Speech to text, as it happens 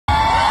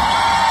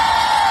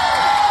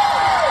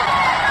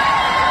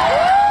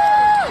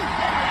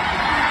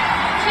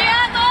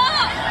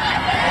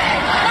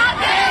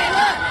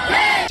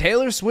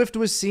Taylor Swift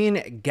was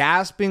seen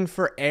gasping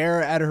for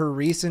air at her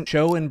recent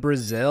show in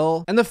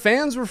Brazil, and the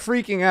fans were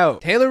freaking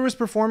out. Taylor was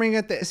performing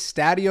at the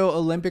Estadio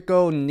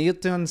Olímpico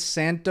Nilton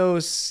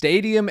Santos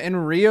Stadium in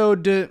Rio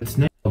de...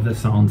 Of the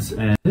sounds,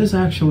 and this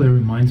actually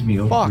reminds me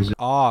of Fuck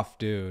off,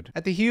 dude.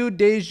 At the Rio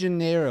de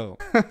Janeiro.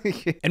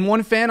 And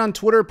one fan on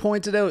Twitter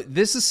pointed out,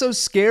 "This is so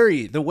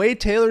scary. The way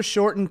Taylor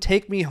shortened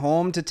 'Take Me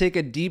Home' to take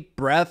a deep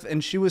breath,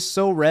 and she was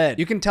so red.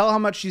 You can tell how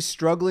much she's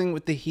struggling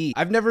with the heat.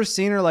 I've never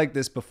seen her like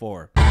this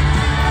before."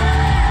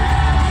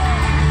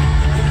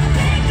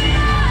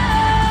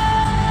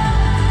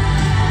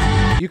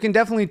 You can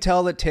definitely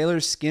tell that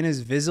Taylor's skin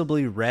is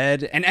visibly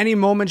red, and any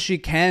moment she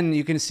can,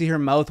 you can see her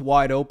mouth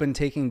wide open,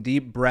 taking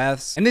deep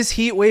breaths. And this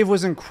heat wave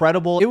was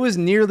incredible. It was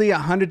nearly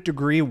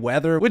 100-degree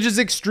weather, which is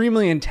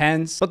extremely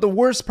intense. But the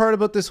worst part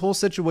about this whole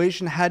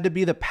situation had to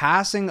be the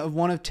passing of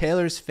one of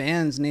Taylor's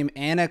fans named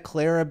Ana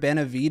Clara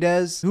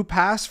Benavides, who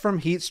passed from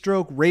heat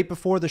stroke right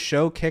before the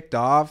show kicked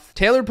off.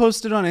 Taylor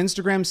posted on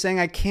Instagram saying,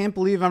 "I can't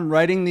believe I'm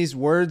writing these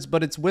words,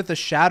 but it's with a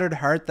shattered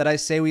heart that I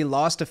say we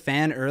lost a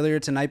fan earlier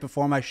tonight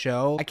before my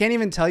show. I can't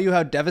even tell you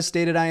how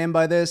devastated I am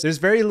by this. There's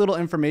very little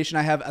information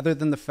I have other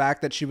than the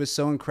fact that she was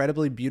so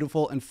incredibly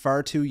beautiful and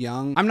far too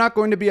young. I'm not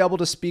going to be able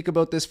to speak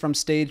about this from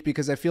stage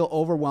because I feel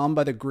overwhelmed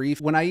by the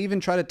grief when I even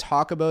try to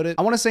talk about it.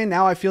 I want to say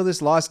now I feel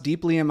this loss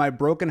deeply, and my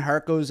broken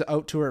heart goes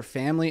out to her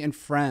family and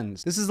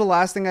friends. This is the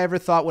last thing I ever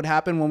thought would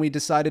happen when we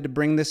decided to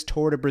bring this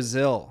tour to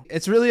Brazil.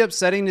 It's really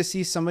upsetting to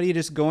see somebody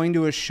just going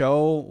to a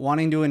show,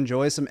 wanting to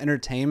enjoy some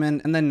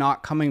entertainment, and then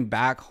not coming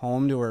back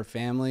home to her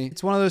family.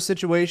 It's one of those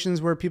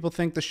situations where people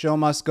think the show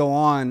must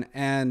go on,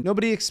 and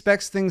nobody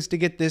expects things to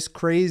get this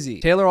crazy."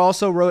 Taylor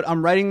also wrote,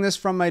 "I'm writing this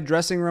from my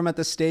dressing room at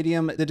the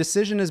stadium. The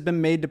decision has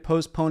been made to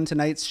postpone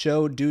tonight's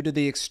show due to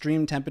the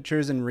extreme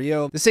temperatures in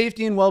Rio. The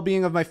safety and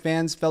well-being of my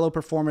fans, fellow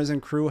performers, and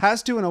crew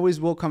has to and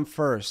always will come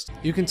first."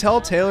 You can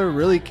tell Taylor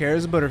really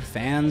cares about her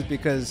fans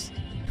because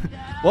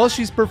while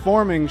she's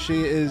performing,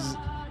 she is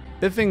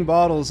biffing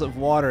bottles of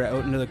water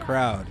out into the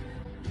crowd.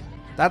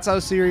 That's how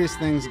serious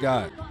things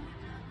got.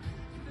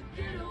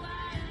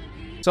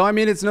 So, I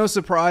mean, it's no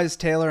surprise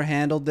Taylor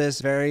handled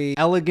this very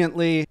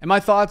elegantly, and my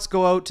thoughts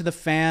go out to the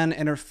fan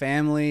and her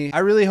family. I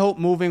really hope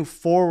moving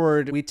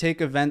forward we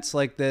take events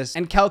like this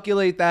and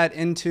calculate that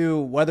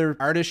into whether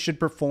artists should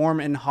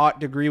perform in hot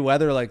degree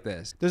weather like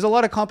this. There's a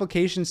lot of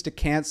complications to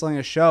canceling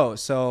a show,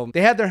 so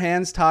they had their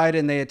hands tied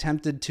and they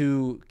attempted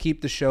to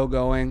keep the show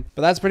going.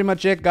 But that's pretty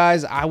much it,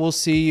 guys. I will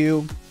see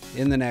you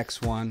in the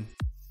next one.